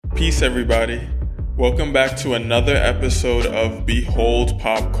Peace, everybody. Welcome back to another episode of Behold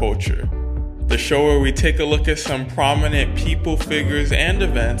Pop Culture, the show where we take a look at some prominent people, figures, and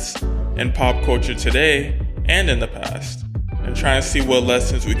events in pop culture today and in the past, and try and see what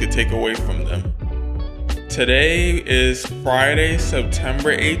lessons we could take away from them. Today is Friday,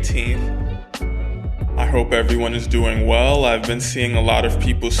 September 18th. I hope everyone is doing well. I've been seeing a lot of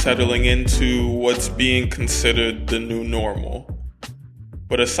people settling into what's being considered the new normal.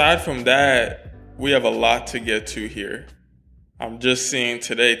 But aside from that, we have a lot to get to here. I'm just seeing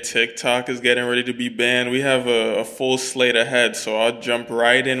today TikTok is getting ready to be banned. We have a full slate ahead, so I'll jump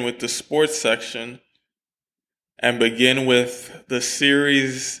right in with the sports section and begin with the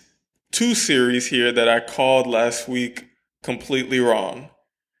two series here that I called last week completely wrong.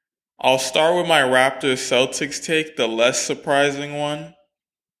 I'll start with my Raptors-Celtics take, the less surprising one.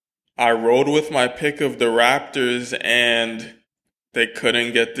 I rode with my pick of the Raptors and they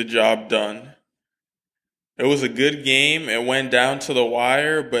couldn't get the job done. It was a good game. It went down to the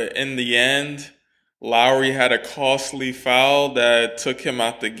wire, but in the end, Lowry had a costly foul that took him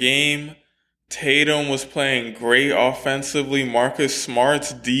out the game. Tatum was playing great offensively. Marcus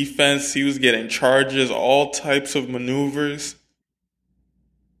Smart's defense, he was getting charges, all types of maneuvers.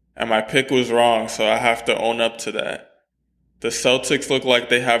 And my pick was wrong, so I have to own up to that. The Celtics look like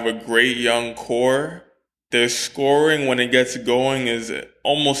they have a great young core. Their scoring when it gets going is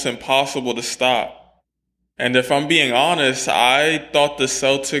almost impossible to stop. And if I'm being honest, I thought the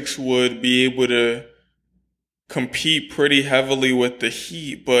Celtics would be able to compete pretty heavily with the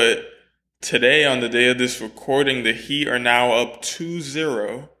Heat, but today, on the day of this recording, the Heat are now up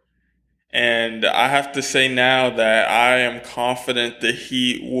 2-0. And I have to say now that I am confident the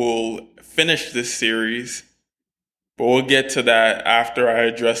Heat will finish this series. But we'll get to that after I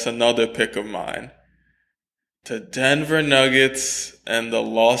address another pick of mine. The Denver Nuggets and the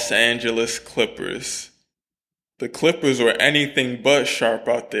Los Angeles Clippers. The Clippers were anything but sharp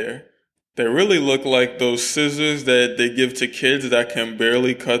out there. They really look like those scissors that they give to kids that can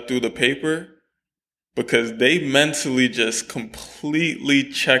barely cut through the paper, because they mentally just completely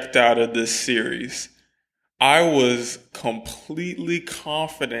checked out of this series. I was completely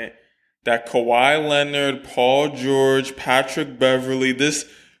confident that Kawhi Leonard, Paul George, Patrick Beverley, this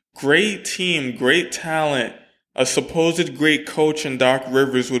great team, great talent, a supposed great coach in Doc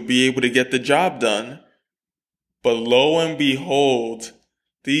Rivers would be able to get the job done. But lo and behold,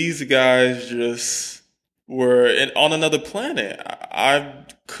 these guys just were on another planet. I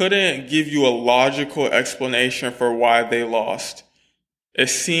couldn't give you a logical explanation for why they lost. It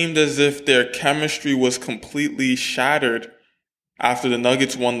seemed as if their chemistry was completely shattered after the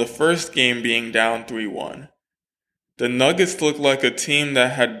Nuggets won the first game being down 3-1. The Nuggets looked like a team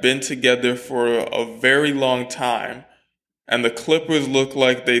that had been together for a very long time, and the Clippers looked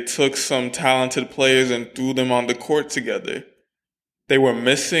like they took some talented players and threw them on the court together. They were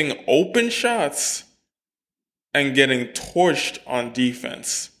missing open shots and getting torched on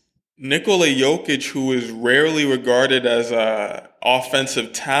defense. Nikola Jokic, who is rarely regarded as an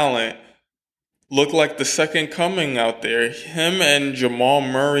offensive talent, looked like the second coming out there. Him and Jamal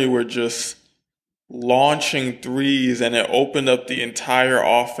Murray were just launching threes, and it opened up the entire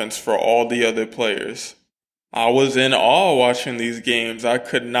offense for all the other players. I was in awe watching these games. I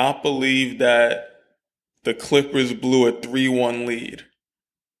could not believe that the Clippers blew a 3-1 lead.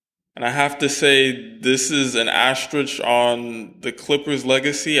 And I have to say, this is an asterisk on the Clippers'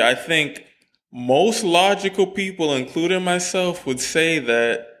 legacy. I think most logical people, including myself, would say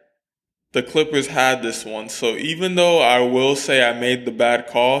that the Clippers had this one. So even though I will say I made the bad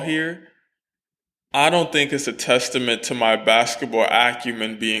call here, I don't think it's a testament to my basketball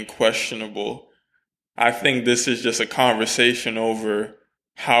acumen being questionable. I think this is just a conversation over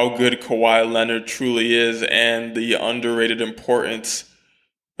how good Kawhi Leonard truly is and the underrated importance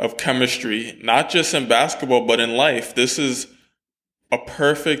of chemistry, not just in basketball, but in life. This is a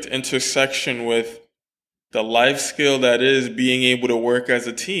perfect intersection with the life skill that is being able to work as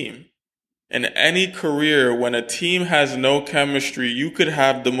a team. In any career, when a team has no chemistry, you could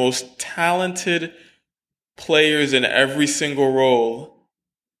have the most talented players in every single role,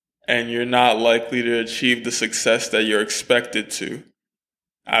 and you're not likely to achieve the success that you're expected to,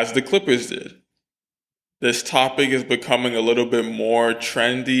 as the Clippers did. This topic is becoming a little bit more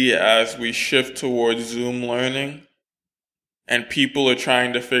trendy as we shift towards Zoom learning, and people are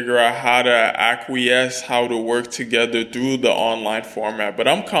trying to figure out how to acquiesce, how to work together through the online format. But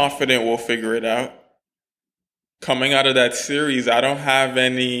I'm confident we'll figure it out. Coming out of that series, I don't have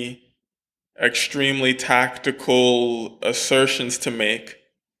any extremely tactical assertions to make.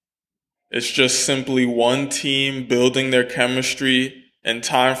 It's just simply one team building their chemistry in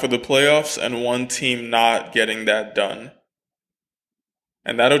time for the playoffs and one team not getting that done.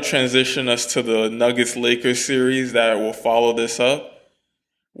 And that'll transition us to the Nuggets-Lakers series that will follow this up,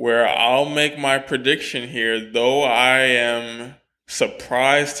 where I'll make my prediction here, though I am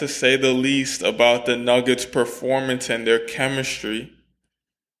surprised to say the least about the Nuggets' performance and their chemistry.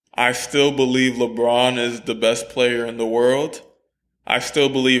 I still believe LeBron is the best player in the world. I still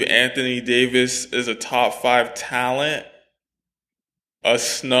believe Anthony Davis is a top 5 talent, a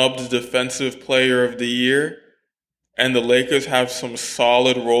snubbed defensive player of the year, and the Lakers have some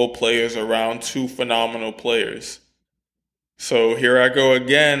solid role players around 2 phenomenal players. So here I go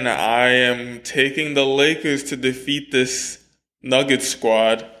again. I am taking the Lakers to defeat this Nuggets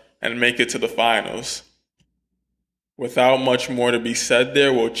squad and make it to the finals. Without much more to be said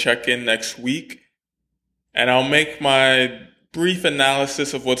there, we'll check in next week, and I'll make my brief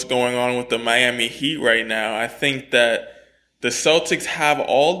analysis of what's going on with the Miami Heat right now. I think that the Celtics have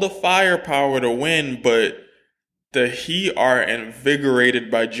all the firepower to win, but the Heat are invigorated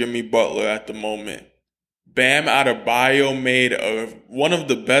by Jimmy Butler at the moment. Bam Adebayo made one of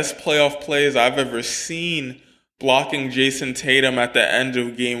the best playoff plays I've ever seen, blocking Jason Tatum at the end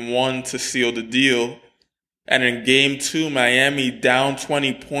of Game 1 to seal the deal. And in Game 2, Miami, down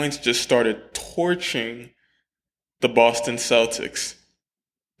 20 points, just started torching the Boston Celtics.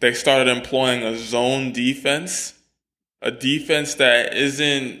 They started employing a zone defense, a defense that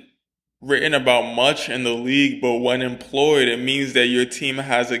isn't written about much in the league, but when employed, it means that your team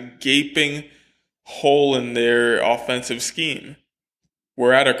has a gaping hole in their offensive scheme.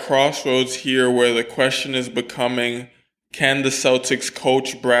 We're at a crossroads here where the question is becoming, can the Celtics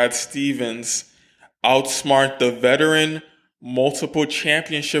coach Brad Stevens outsmart the veteran, multiple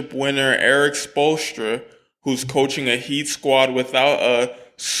championship winner Erik Spoelstra, who's coaching a Heat squad without a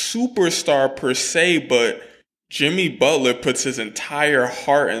superstar per se, but Jimmy Butler puts his entire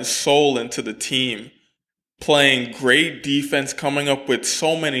heart and soul into the team, playing great defense, coming up with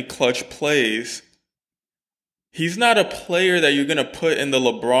so many clutch plays. He's not a player that you're going to put in the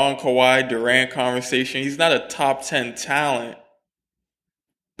LeBron, Kawhi, Durant conversation. He's not a top 10 talent,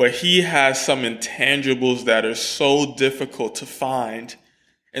 but he has some intangibles that are so difficult to find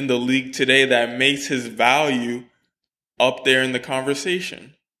in the league today that makes his value up there in the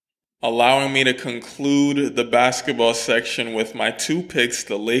conversation. Allowing me to conclude the basketball section with my 2 picks,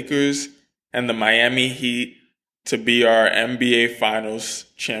 the Lakers and the Miami Heat, to be our NBA Finals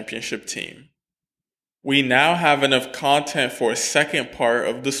championship team. We now have enough content for a second part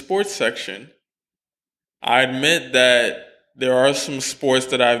of the sports section. I admit that there are some sports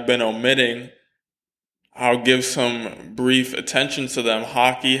that I've been omitting. I'll give some brief attention to them.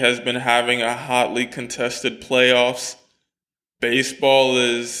 Hockey has been having a hotly contested playoffs. Baseball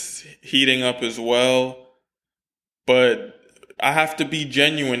is heating up as well. But I have to be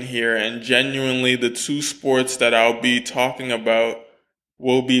genuine here, and genuinely the 2 sports that I'll be talking about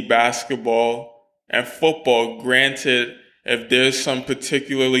will be basketball and football. Granted, if there's some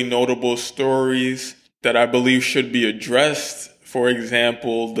particularly notable stories that I believe should be addressed, for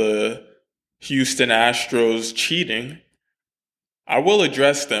example, the Houston Astros cheating, I will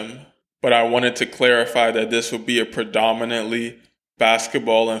address them, but I wanted to clarify that this will be a predominantly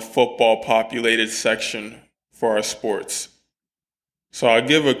basketball and football populated section for our sports. So I'll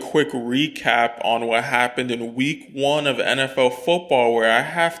give a quick recap on what happened in week 1 of NFL football, where I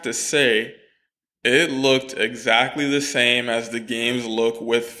have to say it looked exactly the same as the games look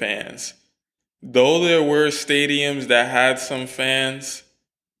with fans. Though there were stadiums that had some fans,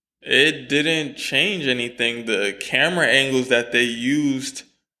 it didn't change anything. The camera angles that they used,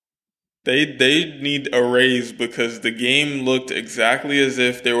 they need a raise, because the game looked exactly as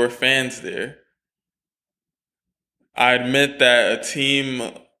if there were fans there. I admit that a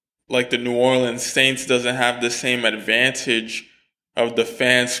team like the New Orleans Saints doesn't have the same advantage of the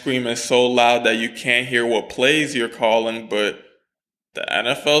fans screaming so loud that you can't hear what plays you're calling, but the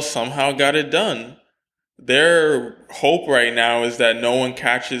NFL somehow got it done. Their hope right now is that no one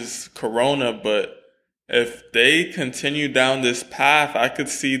catches corona, but if they continue down this path, I could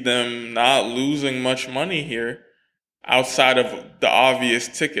see them not losing much money here outside of the obvious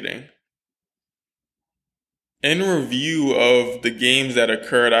ticketing. In review of the games that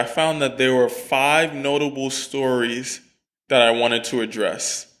occurred, I found that there were 5 notable stories that I wanted to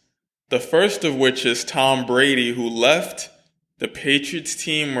address. The first of which is Tom Brady, who left the Patriots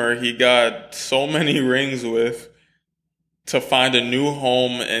team where he got so many rings with to find a new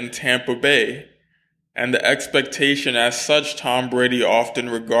home in Tampa Bay. And the expectation, as such, Tom Brady, often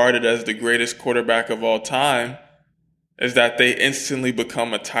regarded as the greatest quarterback of all time, is that they instantly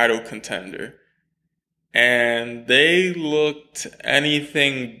become a title contender. and they looked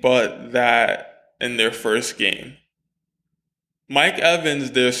anything but that in their first game. Mike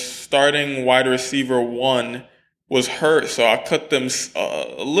Evans, their starting wide receiver one, was hurt, so I cut them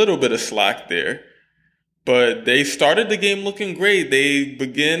a little bit of slack there. But they started the game looking great. They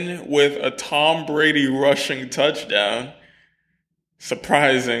begin with a Tom Brady rushing touchdown.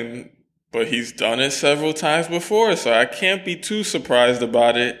 Surprising, but he's done it several times before, so I can't be too surprised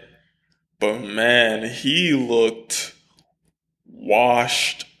about it. But man, he looked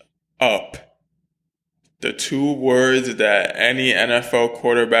washed up. The two words that any NFL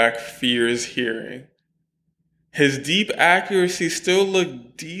quarterback fears hearing. His deep accuracy still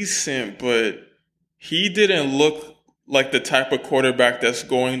looked decent, but he didn't look like the type of quarterback that's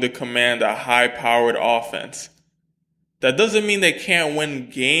going to command a high-powered offense. That doesn't mean they can't win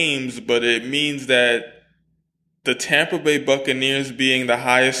games, but it means that the Tampa Bay Buccaneers being the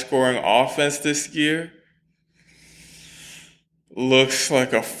highest scoring offense this year looks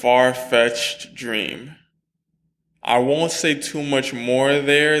like a far-fetched dream. I won't say too much more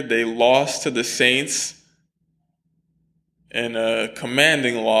there. They lost to the Saints in a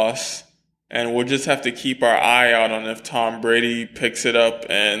commanding loss, and we'll just have to keep our eye out on if Tom Brady picks it up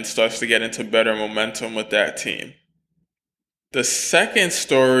and starts to get into better momentum with that team. The second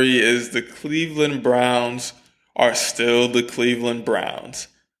story is the Cleveland Browns are still the Cleveland Browns.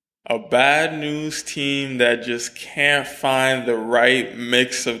 A bad news team that just can't find the right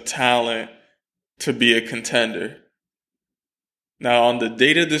mix of talent to be a contender. Now, on the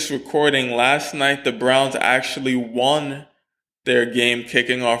date of this recording, last night the Browns actually won their game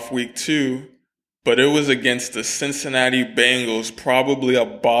kicking off week 2, but it was against the Cincinnati Bengals, probably a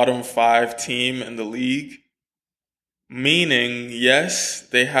bottom 5 team in the league. Meaning, yes,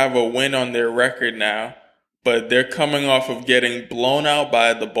 they have a win on their record now, but they're coming off of getting blown out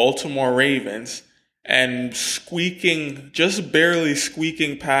by the Baltimore Ravens and just barely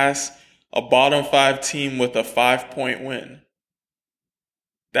squeaking past a bottom 5 team with a 5-point win.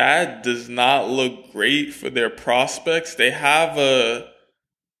 That does not look great for their prospects. They have a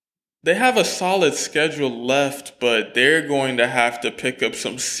solid schedule left, but they're going to have to pick up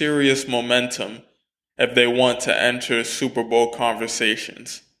some serious momentum if they want to enter Super Bowl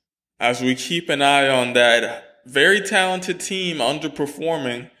conversations. As we keep an eye on that very talented team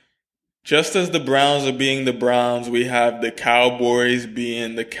underperforming, just as the Browns are being the Browns, we have the Cowboys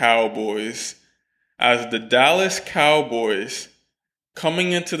being the Cowboys. As the Dallas Cowboys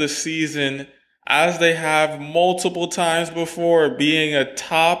coming into the season, as they have multiple times before, being a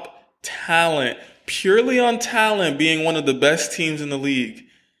top talent, purely on talent, being one of the best teams in the league.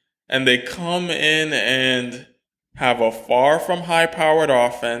 And they come in and have a far from high-powered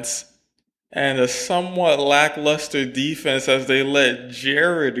offense and a somewhat lackluster defense as they let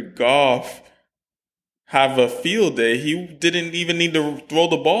Jared Goff have a field day. He didn't even need to throw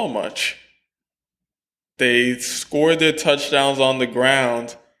the ball much. They scored their touchdowns on the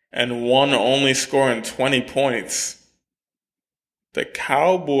ground and one only scoring 20 points. The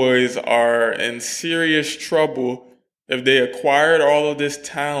Cowboys are in serious trouble if they acquired all of this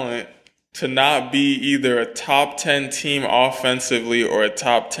talent to not be either a top 10 team offensively or a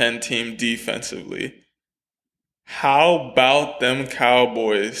top 10 team defensively. How about them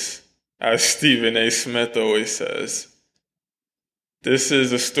Cowboys, as Stephen A. Smith always says? This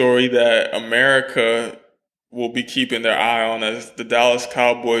is a story that America will be keeping their eye on, as the Dallas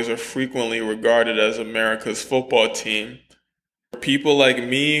Cowboys are frequently regarded as America's football team. For people like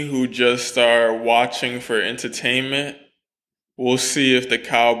me who just are watching for entertainment, we'll see if the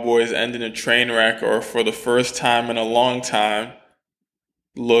Cowboys end in a train wreck or, for the first time in a long time,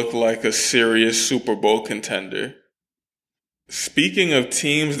 look like a serious Super Bowl contender. Speaking of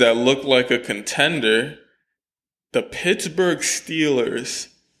teams that look like a contender, the Pittsburgh Steelers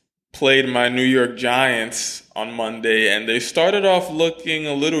played my New York Giants on Monday, and they started off looking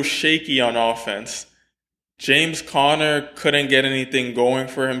a little shaky on offense. James Conner couldn't get anything going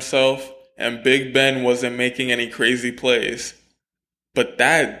for himself, and Big Ben wasn't making any crazy plays. But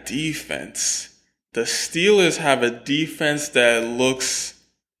that defense, the Steelers have a defense that looks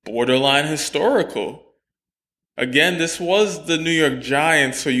borderline historical. Again, this was the New York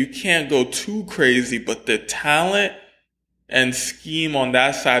Giants, so you can't go too crazy, but the talent and scheme on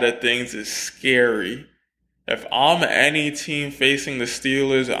that side of things is scary. If I'm any team facing the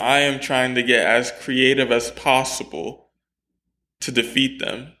Steelers, I am trying to get as creative as possible to defeat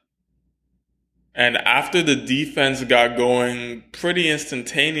them. And after the defense got going pretty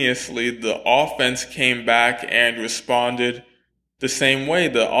instantaneously, the offense came back and responded the same way.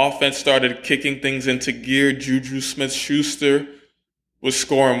 The offense started kicking things into gear. Juju Smith-Schuster was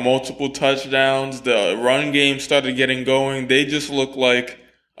scoring multiple touchdowns. The run game started getting going. They just look like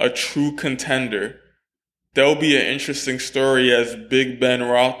a true contender. There'll be an interesting story as Big Ben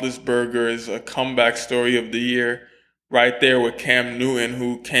Roethlisberger is a comeback story of the year, right there with Cam Newton,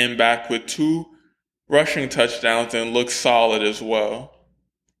 who came back with 2 rushing touchdowns and looked solid as well.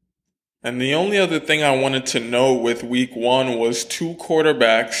 And the only other thing I wanted to note with week 1 was 2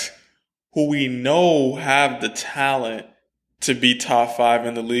 quarterbacks who we know have the talent to be top 5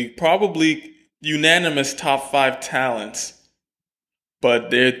 in the league, probably unanimous top 5 talents, but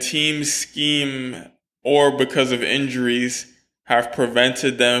their team scheme or because of injuries have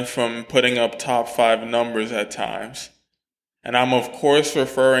prevented them from putting up top 5 numbers at times. And I'm of course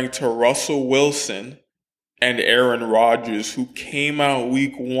referring to Russell Wilson and Aaron Rodgers, who came out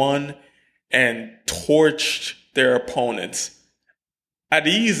week 1 and torched their opponents. At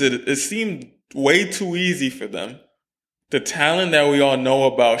ease, it seemed way too easy for them. The talent that we all know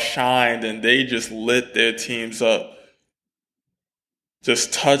about shined, and they just lit their teams up.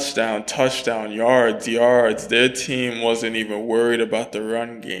 Just touchdown, yards. Their team wasn't even worried about the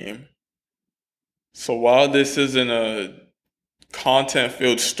run game. So while this isn't a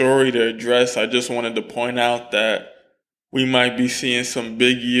content-filled story to address, I just wanted to point out that we might be seeing some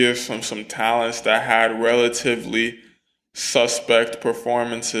big years from some talents that had relatively suspect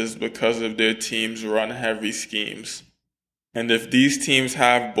performances because of their team's run-heavy schemes. And if these teams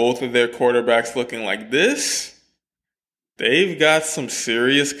have both of their quarterbacks looking like this, they've got some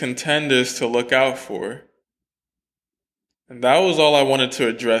serious contenders to look out for. And that was all I wanted to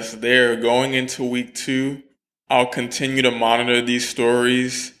address there. Going into week 2, I'll continue to monitor these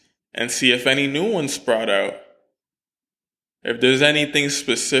stories and see if any new ones sprout out. If there's anything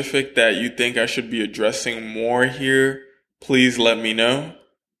specific that you think I should be addressing more here, please let me know,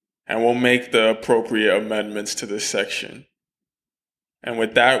 and we'll make the appropriate amendments to this section. And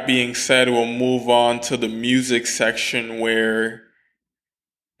with that being said, we'll move on to the music section where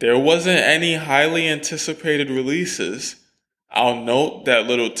there wasn't any highly anticipated releases. I'll note that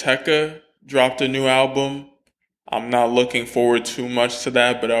Lil Tecca dropped a new album. I'm not looking forward too much to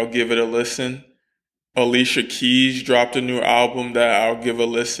that, but I'll give it a listen. Alicia Keys dropped a new album that I'll give a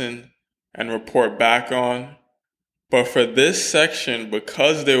listen and report back on. But for this section,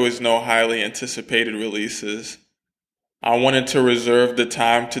 because there was no highly anticipated releases, I wanted to reserve the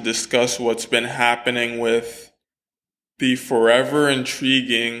time to discuss what's been happening with the forever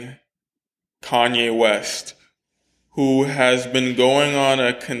intriguing Kanye West, who has been going on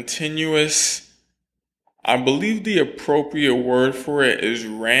a continuous, I believe the appropriate word for it is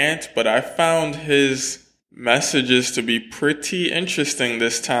rant, but I found his messages to be pretty interesting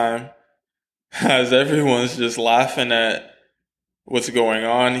this time, as everyone's just laughing at what's going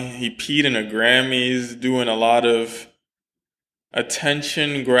on. He peed in a Grammy. He's doing a lot of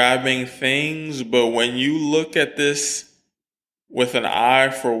attention-grabbing things, but when you look at this with an eye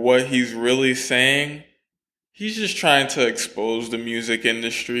for what he's really saying, he's just trying to expose the music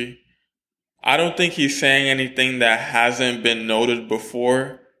industry. I don't think he's saying anything that hasn't been noted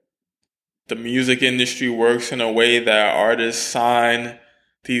before. The music industry works in a way that artists sign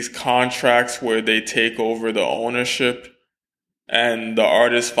these contracts where they take over the ownership, and the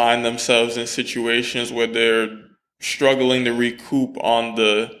artists find themselves in situations where they're struggling to recoup on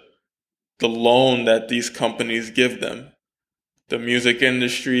the loan that these companies give them. The music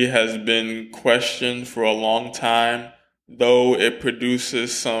industry has been questioned for a long time, though it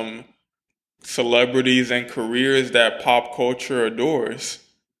produces some celebrities and careers that pop culture adores.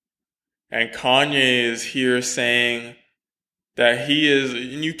 And Kanye is here saying that he is,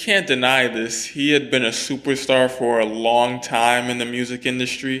 and you can't deny this, he had been a superstar for a long time in the music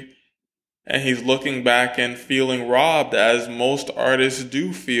industry, and he's looking back and feeling robbed, as most artists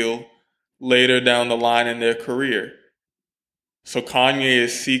do feel later down the line in their career. So Kanye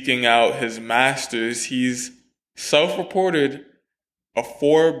is seeking out his masters. He's self-reported a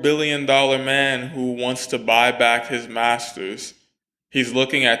 $4 billion man who wants to buy back his masters. He's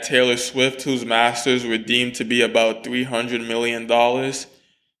looking at Taylor Swift, whose masters were deemed to be about $300 million,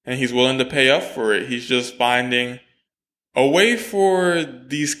 and he's willing to pay up for it. He's just finding a way for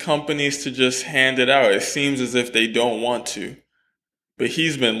these companies to just hand it out. It seems as if they don't want to. But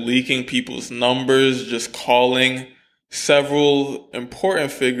he's been leaking people's numbers, just calling several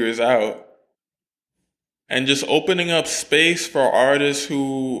important figures out, and just opening up space for artists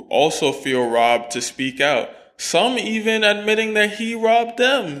who also feel robbed to speak out. Some even admitting that he robbed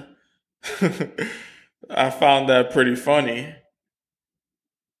them. I found that pretty funny.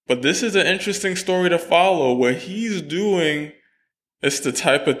 But this is an interesting story to follow. What he's doing is the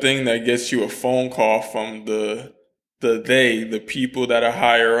type of thing that gets you a phone call from the the people that are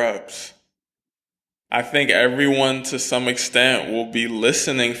higher ups. I think everyone to some extent will be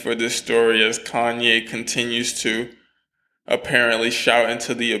listening for this story as Kanye continues to apparently shout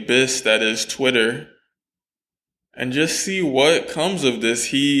into the abyss that is Twitter, and just see what comes of this.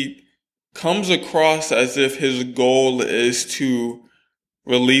 He comes across as if his goal is to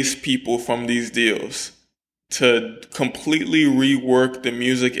release people from these deals, to completely rework the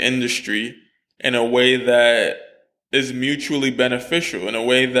music industry in a way that is mutually beneficial, in a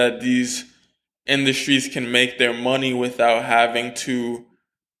way that these industries can make their money without having to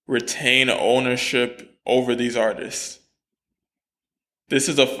retain ownership over these artists. This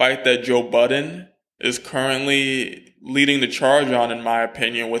is a fight that Joe Budden is currently leading the charge on, in my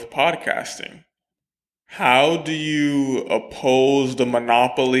opinion, with podcasting. How do you oppose the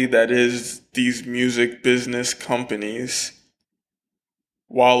monopoly that is these music business companies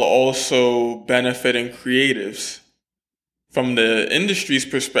while also benefiting creatives? From the industry's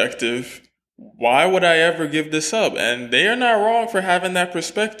perspective, why would I ever give this up? And they are not wrong for having that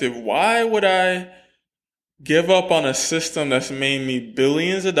perspective. Why would I give up on a system that's made me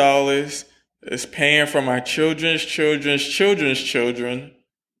billions of dollars, is paying for my children's children's children's children,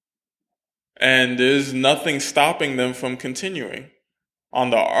 and there's nothing stopping them from continuing? On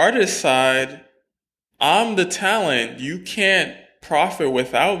the artist side, I'm the talent. You can't profit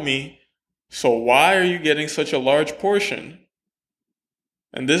without me. So why are you getting such a large portion?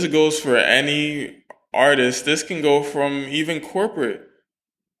 And this goes for any artist. This can go from even corporate.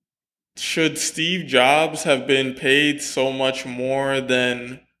 Should Steve Jobs have been paid so much more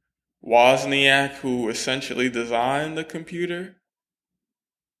than Wozniak, who essentially designed the computer?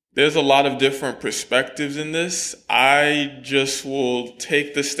 There's a lot of different perspectives in this. I just will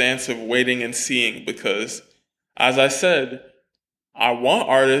take the stance of waiting and seeing because, as I said, I want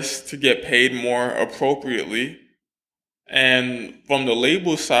artists to get paid more appropriately. And from the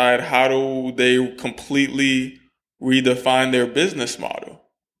label side, how do they completely redefine their business model?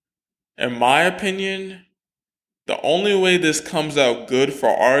 In my opinion, the only way this comes out good for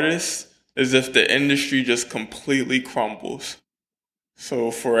artists is if the industry just completely crumbles.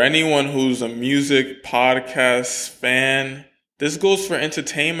 So for anyone who's a music podcast fan, this goes for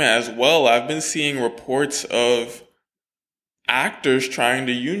entertainment as well. I've been seeing reports of actors trying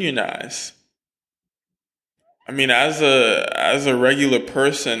to unionize. I mean, as a regular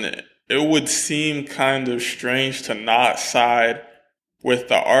person, it would seem kind of strange to not side with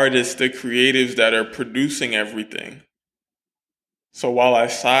the artists, the creatives that are producing everything. So while I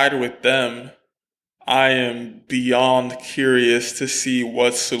side with them, I am beyond curious to see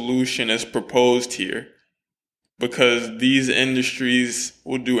what solution is proposed here, because these industries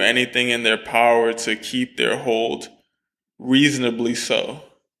will do anything in their power to keep their hold, reasonably so.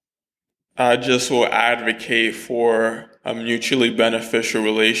 I just will advocate for a mutually beneficial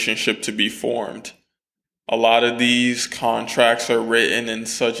relationship to be formed. A lot of these contracts are written in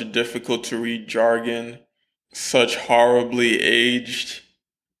such difficult to read jargon, such horribly aged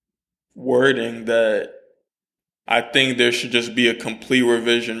wording that I think there should just be a complete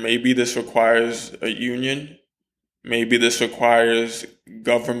revision. Maybe this requires a union. Maybe this requires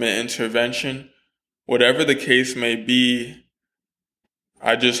government intervention. Whatever the case may be,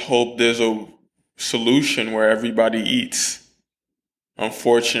 I just hope there's a solution where everybody eats.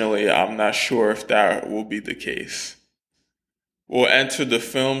 Unfortunately, I'm not sure if that will be the case. We'll enter the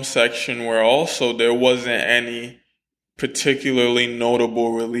film section where also there wasn't any particularly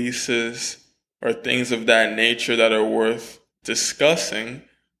notable releases or things of that nature that are worth discussing.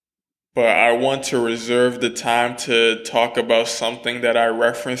 But I want to reserve the time to talk about something that I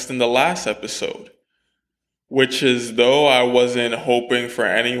referenced in the last episode, which is, though I wasn't hoping for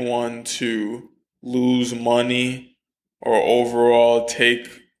anyone to lose money or overall take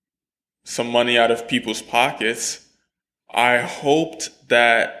some money out of people's pockets, I hoped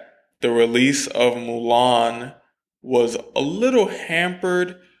that the release of Mulan was a little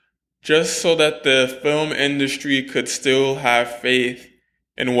hampered just so that the film industry could still have faith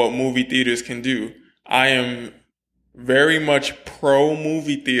in what movie theaters can do. I am very much pro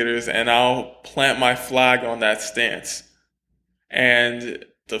movie theaters, and I'll plant my flag on that stance. And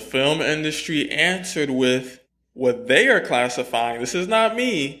the film industry answered with what they are classifying, this is not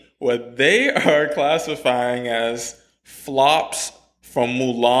me, what they are classifying as flops from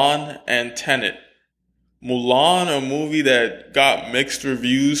Mulan and Tenet. Mulan, a movie that got mixed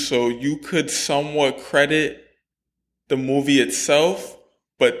reviews, so you could somewhat credit the movie itself,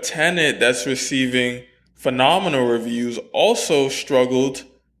 but Tenet, that's receiving phenomenal reviews, also struggled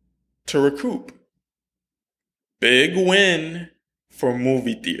to recoup. Big win for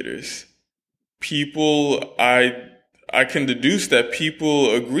movie theaters. People, I I can deduce that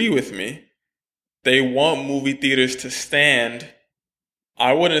people agree with me. They want movie theaters to stand.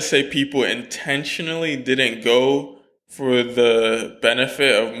 I wouldn't say people intentionally didn't go for the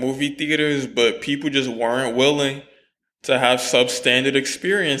benefit of movie theaters, but people just weren't willing to have substandard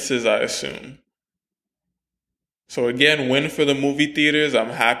experiences, I assume. So again, win for the movie theaters. I'm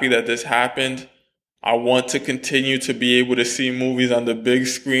happy that this happened. I want to continue to be able to see movies on the big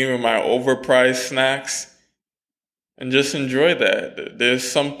screen with my overpriced snacks and just enjoy that.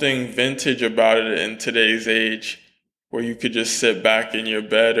 There's something vintage about it in today's age where you could just sit back in your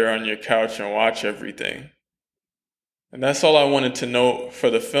bed or on your couch and watch everything. And that's all I wanted to note for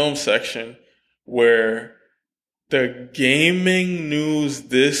the film section, where the gaming news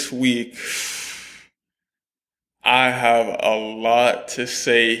this week, I have a lot to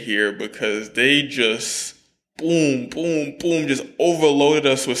say here because they just boom, just overloaded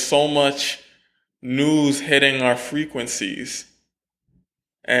us with so much news hitting our frequencies.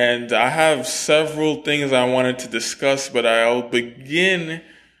 And I have several things I wanted to discuss, but I'll begin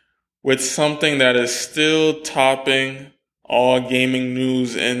with something that is still topping all gaming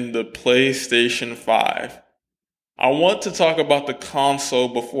news in the PlayStation 5. I want to talk about the console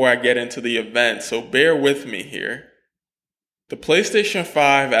before I get into the event, so bear with me here. The PlayStation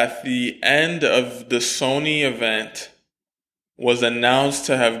 5 at the end of the Sony event was announced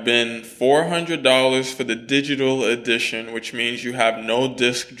to have been $400 for the digital edition, which means you have no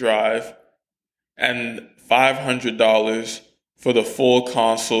disc drive, and $500 for the full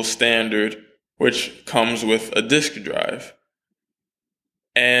console standard, which comes with a disc drive.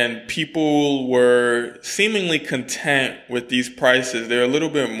 And people were seemingly content with these prices. They're a little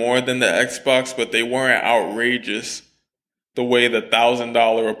bit more than the Xbox, but they weren't outrageous the way the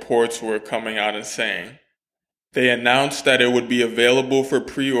 $1,000 reports were coming out and saying. They announced that it would be available for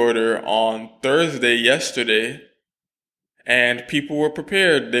pre-order on Thursday, yesterday, and people were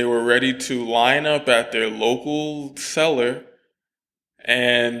prepared. They were ready to line up at their local seller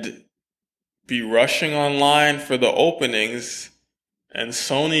and be rushing online for the openings. And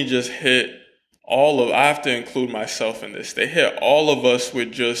Sony just hit I have to include myself in this. They hit all of us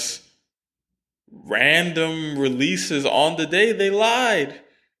with just random releases on the day. They lied.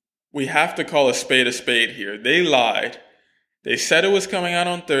 We have to call a spade here. They lied. They said it was coming out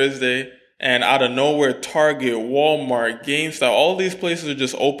on Thursday, and out of nowhere, Target, Walmart, GameStop, all these places are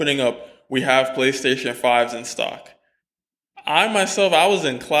just opening up. We have PlayStation 5s in stock. I was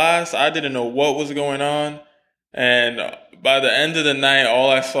in class. I didn't know what was going on. And by the end of the night, all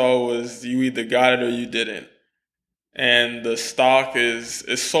I saw was you either got it or you didn't. And the stock is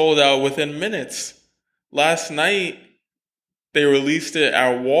sold out within minutes. Last night, they released it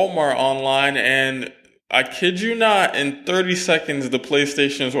at Walmart online, and I kid you not, in 30 seconds, the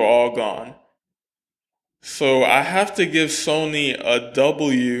PlayStations were all gone. So I have to give Sony a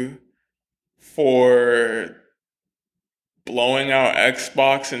W for blowing out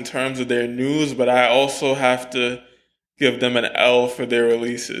Xbox in terms of their news, but I also have to give them an L for their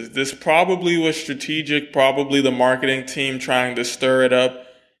releases. This probably was strategic, probably the marketing team trying to stir it up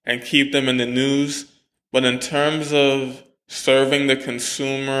and keep them in the news. But in terms of serving the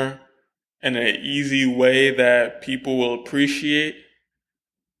consumer in an easy way that people will appreciate,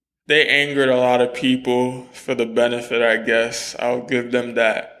 they angered a lot of people for the benefit, I guess. I'll give them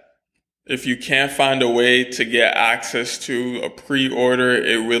that. If you can't find a way to get access to a pre-order,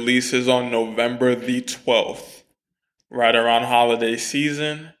 it releases on November the 12th, right around holiday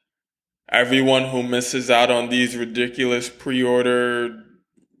season. Everyone who misses out on these ridiculous pre-order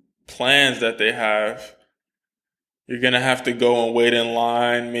plans that they have, you're going to have to go and wait in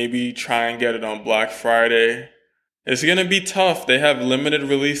line, maybe try and get it on Black Friday. It's going to be tough. They have limited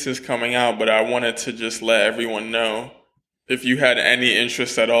releases coming out, but I wanted to just let everyone know, if you had any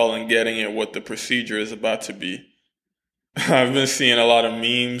interest at all in getting it, what the procedure is about to be. I've been seeing a lot of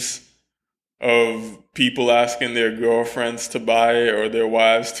memes of people asking their girlfriends to buy it or their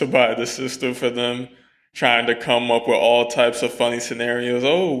wives to buy the system for them, trying to come up with all types of funny scenarios.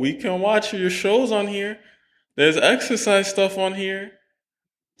 Oh, we can watch your shows on here. There's exercise stuff on here.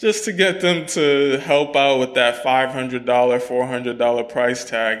 Just to get them to help out with that $500, $400 price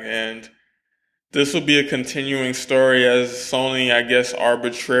tag. And this will be a continuing story as Sony, I guess,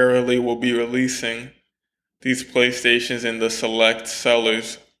 arbitrarily will be releasing these PlayStations in the select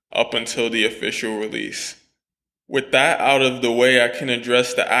sellers up until the official release. With that out of the way, I can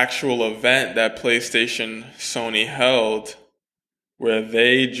address the actual event that PlayStation Sony held, where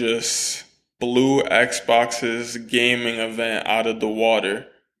they just blew Xbox's gaming event out of the water.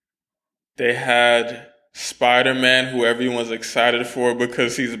 They had Spider-Man, who everyone's excited for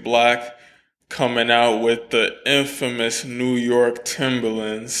because he's black, coming out with the infamous New York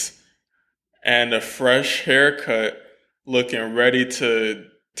Timberlands and a fresh haircut, looking ready to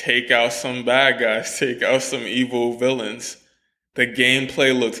take out some bad guys, take out some evil villains. The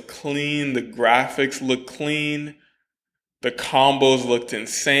gameplay looked clean, the graphics looked clean, the combos looked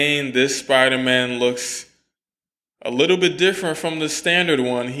insane. This Spider-Man looks a little bit different from the standard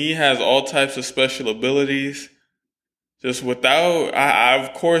one. He has all types of special abilities. Just without, I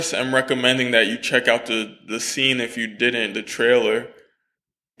of course am recommending that you check out the scene if you didn't, the trailer.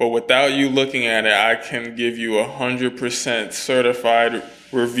 But without you looking at it, I can give you 100% certified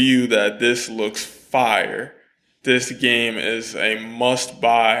review that this looks fire. This game is a must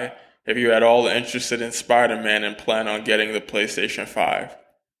buy if you're at all interested in Spider-Man and plan on getting the PlayStation 5.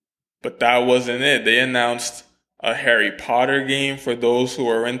 But that wasn't it. They announced a Harry Potter game for those who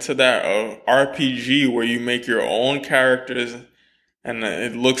are into that, a RPG where you make your own characters and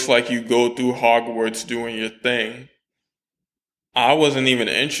it looks like you go through Hogwarts doing your thing. I wasn't even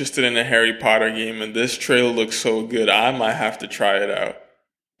interested in a Harry Potter game, and this trailer looks so good, I might have to try it out.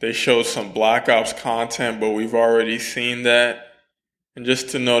 They showed some Black Ops content, but we've already seen that. And just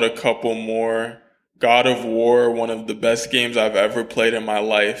to note a couple more, God of War, one of the best games I've ever played in my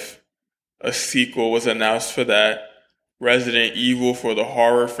life. A sequel was announced for that. Resident Evil for the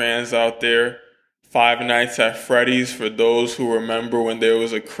horror fans out there. Five Nights at Freddy's for those who remember when there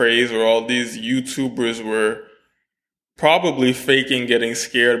was a craze where all these YouTubers were probably faking getting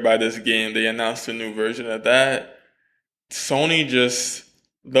scared by this game. They announced a new version of that. Sony just,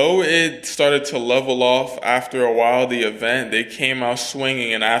 though it started to level off after a while, the event, they came out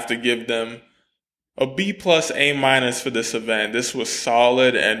swinging, and I have to give them a B+, A- for this event. This was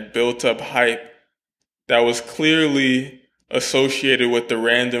solid and built up hype that was clearly associated with the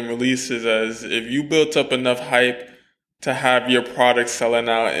random releases, as if you built up enough hype to have your product selling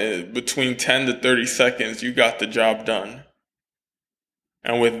out in between 10 to 30 seconds, you got the job done.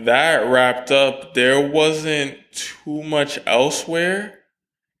 And with that wrapped up, there wasn't too much elsewhere.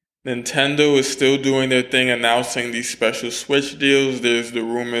 Nintendo is still doing their thing, announcing these special Switch deals. There's the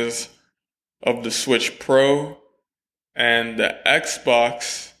rumors of the Switch Pro and the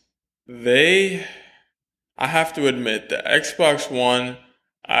Xbox. I have to admit, the Xbox One,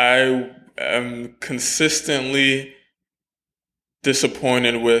 I am consistently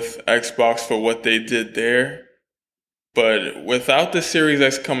disappointed with Xbox for what they did there. But without the Series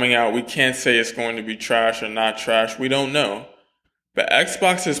X coming out, we can't say it's going to be trash or not trash. We don't know. But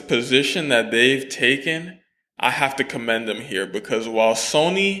Xbox's position that they've taken, I have to commend them here, because while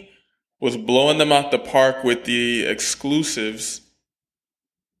Sony was blowing them out the park with the exclusives,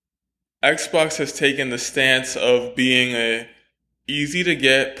 Xbox has taken the stance of being a easy to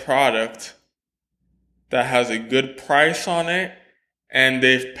get product that has a good price on it, and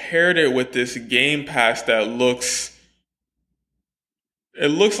they've paired it with this Game Pass that looks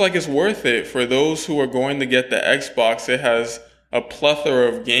like it's worth it for those who are going to get the Xbox. It has a plethora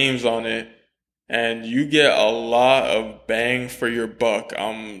of games on it, and you get a lot of bang for your buck.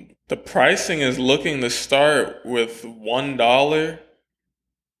 The pricing is looking to start with $1.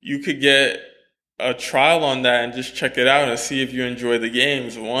 You could get a trial on that and just check it out and see if you enjoy the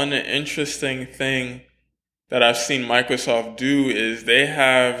games. One interesting thing that I've seen Microsoft do is they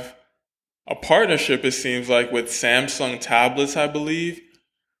have a partnership, it seems like, with Samsung tablets, I believe,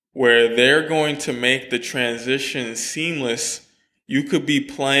 where they're going to make the transition seamless. You could be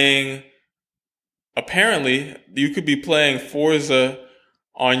playing Forza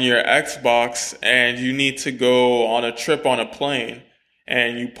on your Xbox, and you need to go on a trip on a plane,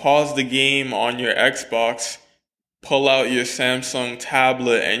 and you pause the game on your Xbox, pull out your Samsung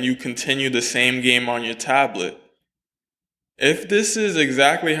tablet, and you continue the same game on your tablet. If this is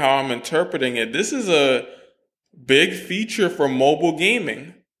exactly how I'm interpreting it, this is a big feature for mobile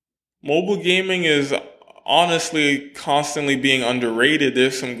gaming. Mobile gaming is honestly constantly being underrated.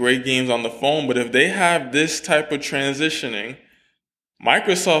 There's some great games on the phone, but if they have this type of transitioning,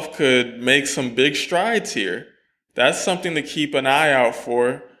 Microsoft could make some big strides here. That's something to keep an eye out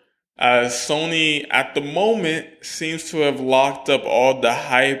for, as Sony at the moment seems to have locked up all the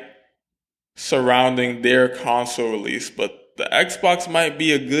hype surrounding their console release. But the Xbox might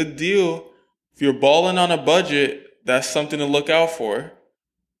be a good deal. If you're balling on a budget, that's something to look out for.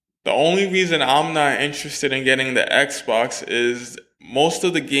 The only reason I'm not interested in getting the Xbox is most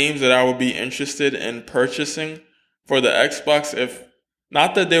of the games that I would be interested in purchasing for the Xbox, if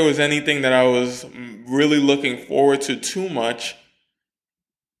not that there was anything that I was really looking forward to too much,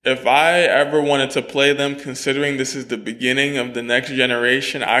 if I ever wanted to play them, considering this is the beginning of the next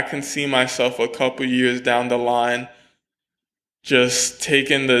generation, I can see myself a couple years down the line just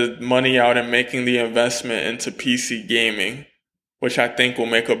taking the money out and making the investment into PC gaming, which I think will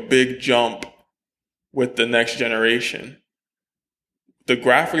make a big jump with the next generation. The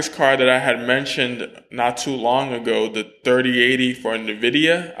graphics card that I had mentioned not too long ago, the 3080 for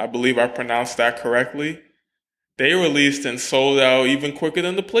NVIDIA, I believe I pronounced that correctly, they released and sold out even quicker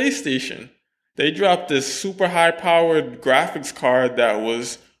than the PlayStation. They dropped this super high-powered graphics card that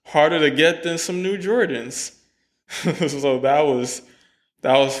was harder to get than some new Jordans. So that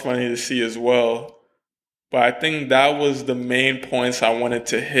was funny to see as well. But I think that was the main points I wanted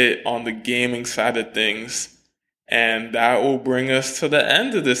to hit on the gaming side of things. And that will bring us to the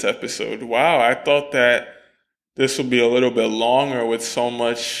end of this episode. Wow, I thought that this would be a little bit longer with so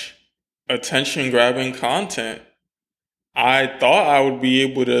much attention-grabbing content. I thought I would be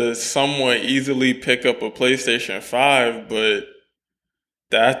able to somewhat easily pick up a PlayStation 5, but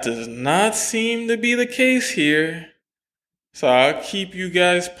that does not seem to be the case here. So I'll keep you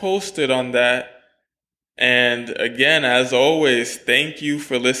guys posted on that. And again, as always, thank you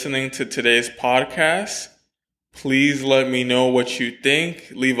for listening to today's podcast. Please let me know what you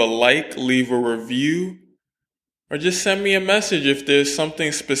think. Leave a like, leave a review, or just send me a message if there's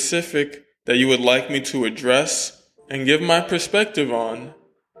something specific that you would like me to address and give my perspective on.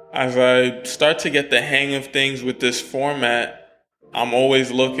 As I start to get the hang of things with this format, I'm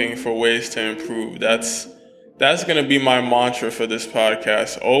always looking for ways to improve. That's going to be my mantra for this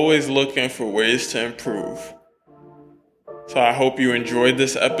podcast. Always looking for ways to improve. So I hope you enjoyed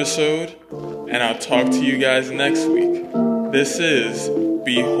this episode, and I'll talk to you guys next week. This is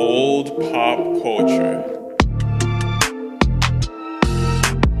Behold Pop Culture.